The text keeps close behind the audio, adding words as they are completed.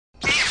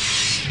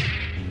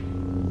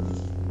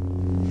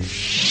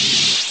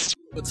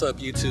What's up,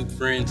 YouTube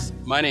friends?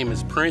 My name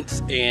is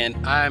Prince and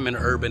I'm an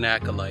urban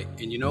acolyte.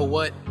 And you know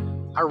what?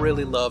 I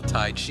really love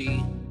Tai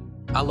Chi.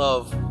 I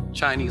love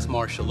Chinese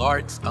martial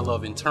arts. I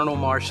love internal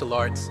martial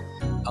arts.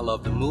 I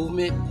love the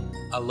movement.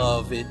 I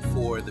love it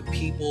for the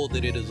people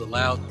that it has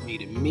allowed me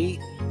to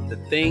meet,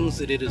 the things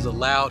that it has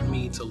allowed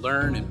me to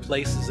learn, and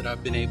places that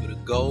I've been able to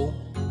go.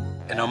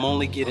 And I'm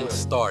only getting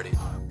started.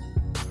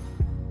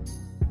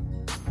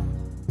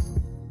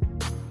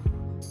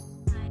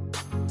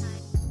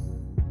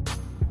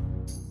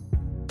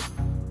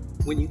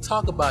 When you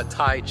talk about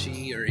Tai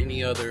Chi or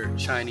any other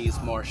Chinese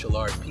martial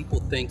art, people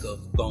think of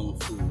Gong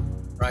Fu,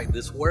 right?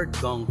 This word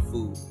Gong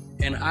Fu,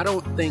 and I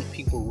don't think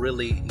people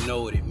really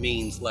know what it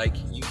means. Like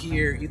you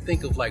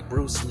think of like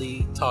Bruce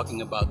Lee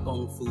talking about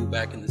Gong Fu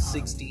back in the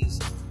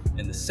 60s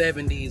and the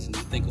 70s, and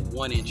you think of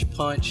one-inch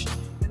punch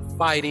and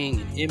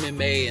fighting and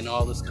MMA and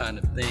all this kind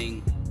of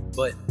thing,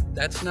 but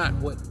that's not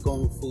what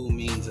Gong Fu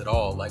means at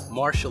all. Like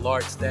martial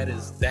arts, that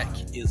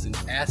is an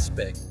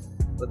aspect,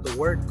 but the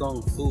word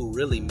Gong Fu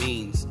really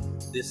means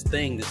this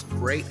thing, this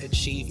great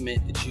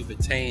achievement that you've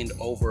attained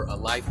over a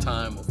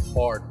lifetime of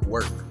hard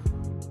work.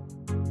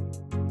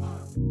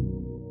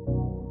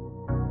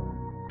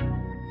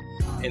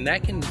 And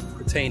that can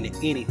pertain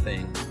to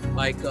anything.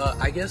 Like,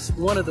 I guess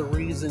one of the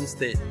reasons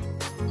that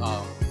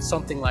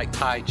something like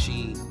Tai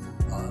Chi,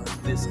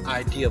 this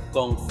idea of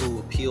Gong Fu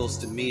appeals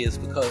to me is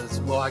because,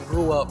 well, I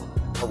grew up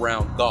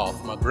around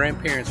golf. My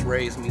grandparents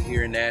raised me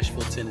here in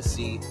Nashville,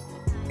 Tennessee.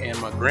 And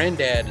my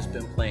granddad has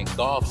been playing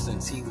golf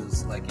since he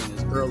was like in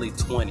his early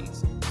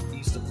 20s. He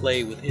used to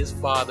play with his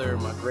father,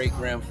 my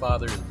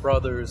great-grandfather, his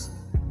brothers.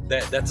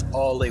 That's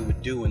all they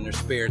would do in their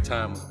spare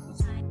time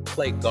was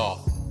play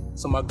golf.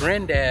 So my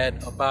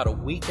granddad, about a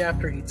week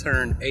after he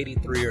turned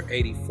 83 or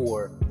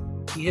 84,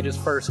 he hit his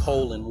first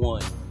hole in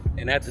one.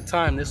 And at the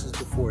time, this was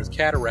before his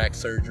cataract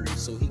surgery,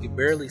 so he could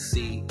barely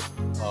see.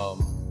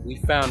 We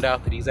found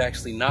out that he's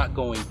actually not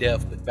going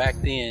deaf, but back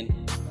then,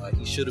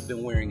 he should have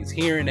been wearing his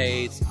hearing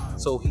aids,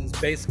 so he's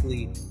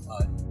basically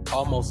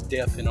almost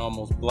deaf and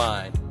almost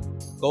blind.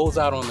 Goes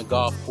out on the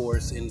golf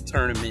course in a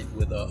tournament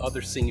with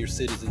other senior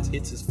citizens,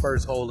 hits his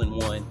first hole in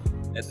one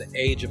at the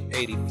age of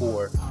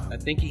 84. I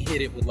think he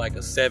hit it with like a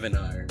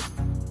 7-iron.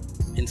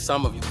 And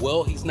some of you,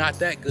 well, he's not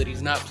that good.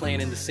 He's not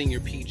playing in the senior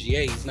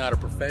PGA. He's not a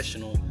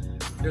professional.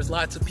 There's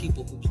lots of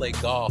people who play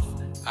golf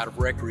out of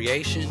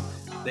recreation.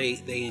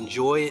 They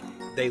enjoy it.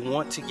 They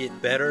want to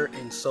get better,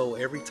 and so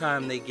every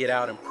time they get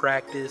out and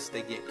practice,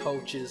 they get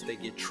coaches, they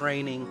get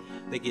training,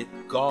 they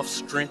get golf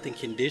strength and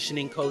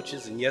conditioning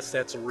coaches. And yes,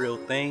 that's a real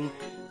thing,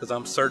 because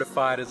I'm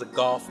certified as a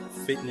golf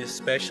fitness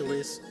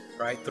specialist,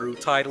 right, through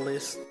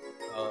Titleist.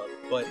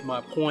 But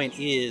my point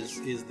is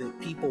that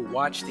people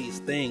watch these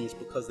things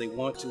because they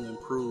want to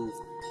improve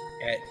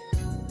at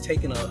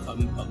taking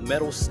a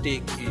metal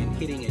stick and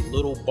hitting a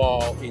little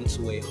ball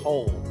into a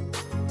hole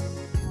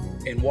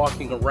and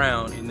walking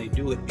around, and they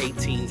do it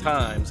 18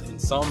 times, and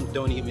some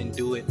don't even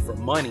do it for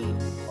money,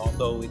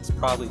 although it's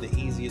probably the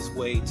easiest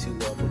way to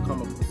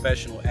become a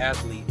professional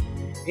athlete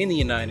in the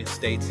United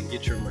States and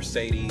get your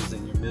Mercedes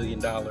and your $1 million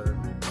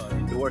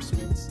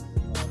endorsements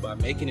by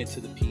making it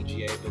to the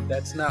PGA. But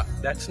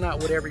that's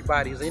not what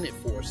everybody's in it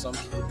for. Some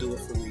people do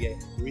it for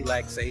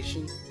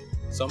relaxation.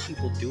 Some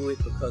people do it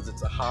because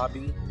it's a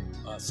hobby.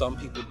 Some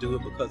people do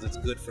it because it's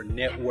good for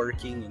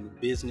networking in the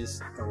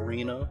business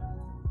arena.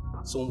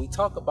 So when we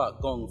talk about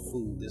Gong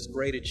Fu, this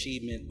great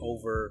achievement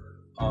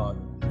over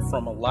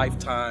from a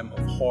lifetime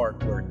of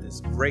hard work, this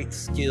great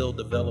skill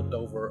developed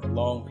over a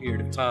long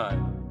period of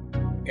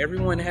time,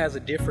 everyone has a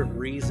different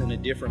reason, a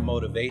different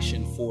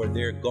motivation for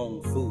their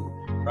Gong Fu,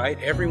 right?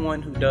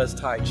 Everyone who does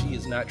Tai Chi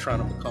is not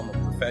trying to become a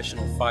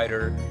professional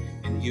fighter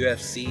in the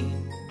UFC.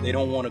 They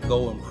don't want to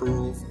go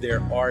improve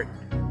their art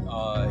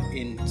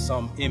in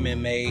some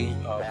MMA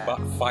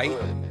fight,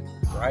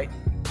 right?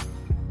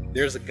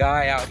 There's a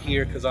guy out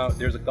here, because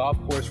there's a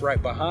golf course right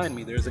behind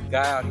me. There's a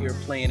guy out here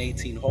playing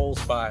 18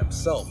 holes by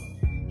himself.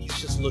 He's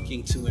just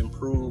looking to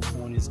improve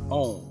on his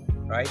own,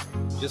 right?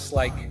 Just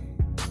like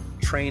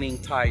training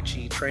Tai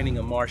Chi, training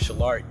a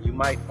martial art, you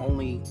might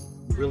only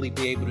really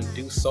be able to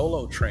do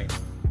solo training.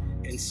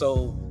 And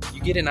so you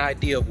get an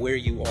idea of where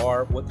you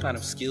are, what kind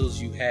of skills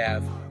you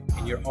have,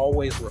 and you're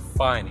always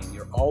refining.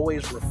 You're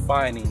always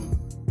refining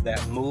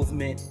that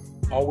movement,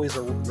 always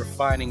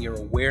refining your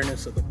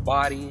awareness of the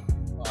body,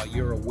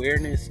 your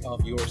awareness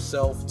of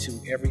yourself to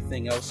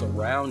everything else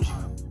around you,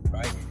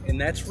 right?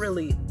 And that's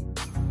really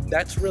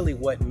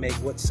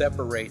what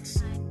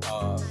separates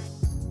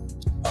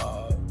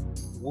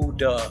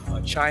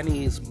Wude,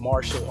 Chinese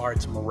martial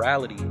arts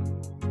morality,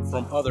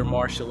 from other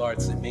martial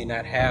arts that may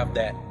not have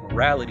that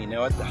morality.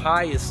 Now, at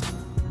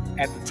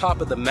the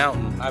top of the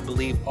mountain, I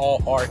believe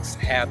all arts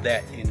have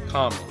that in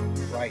common,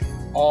 right?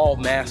 All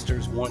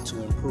masters want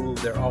to improve.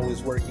 They're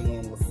always working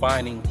on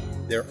refining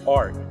their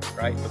art,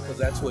 right? Because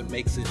that's what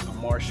makes it a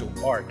martial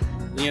art.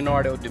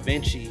 Leonardo da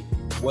Vinci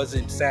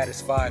wasn't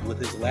satisfied with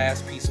his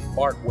last piece of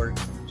artwork,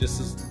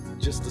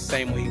 just the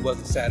same way he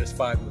wasn't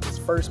satisfied with his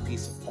first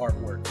piece of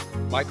artwork.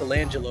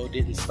 Michelangelo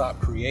didn't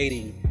stop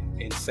creating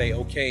and say,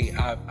 okay,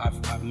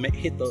 I've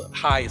hit the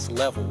highest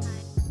level,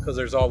 because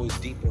there's always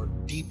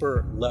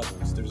deeper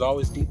levels. There's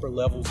always deeper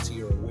levels to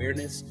your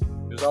awareness.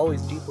 There's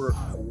always deeper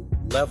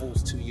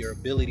levels to your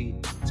ability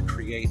to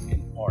create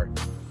an art.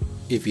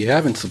 If you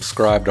haven't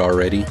subscribed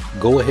already,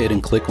 go ahead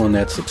and click on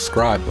that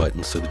subscribe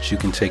button so that you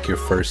can take your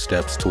first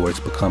steps towards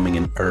becoming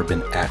an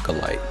urban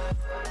acolyte.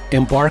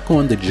 Embark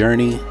on the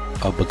journey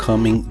of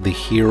becoming the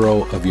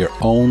hero of your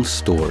own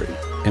story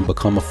and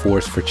become a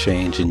force for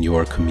change in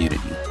your community.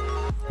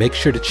 Make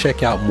sure to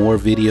check out more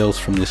videos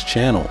from this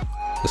channel,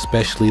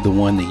 especially the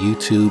one that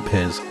YouTube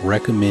has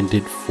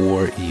recommended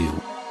for you.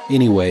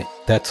 Anyway,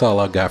 that's all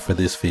I got for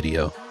this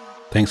video.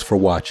 Thanks for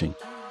watching.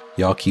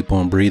 Y'all keep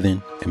on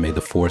breathing, and may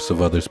the force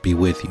of others be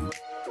with you,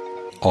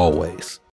 always.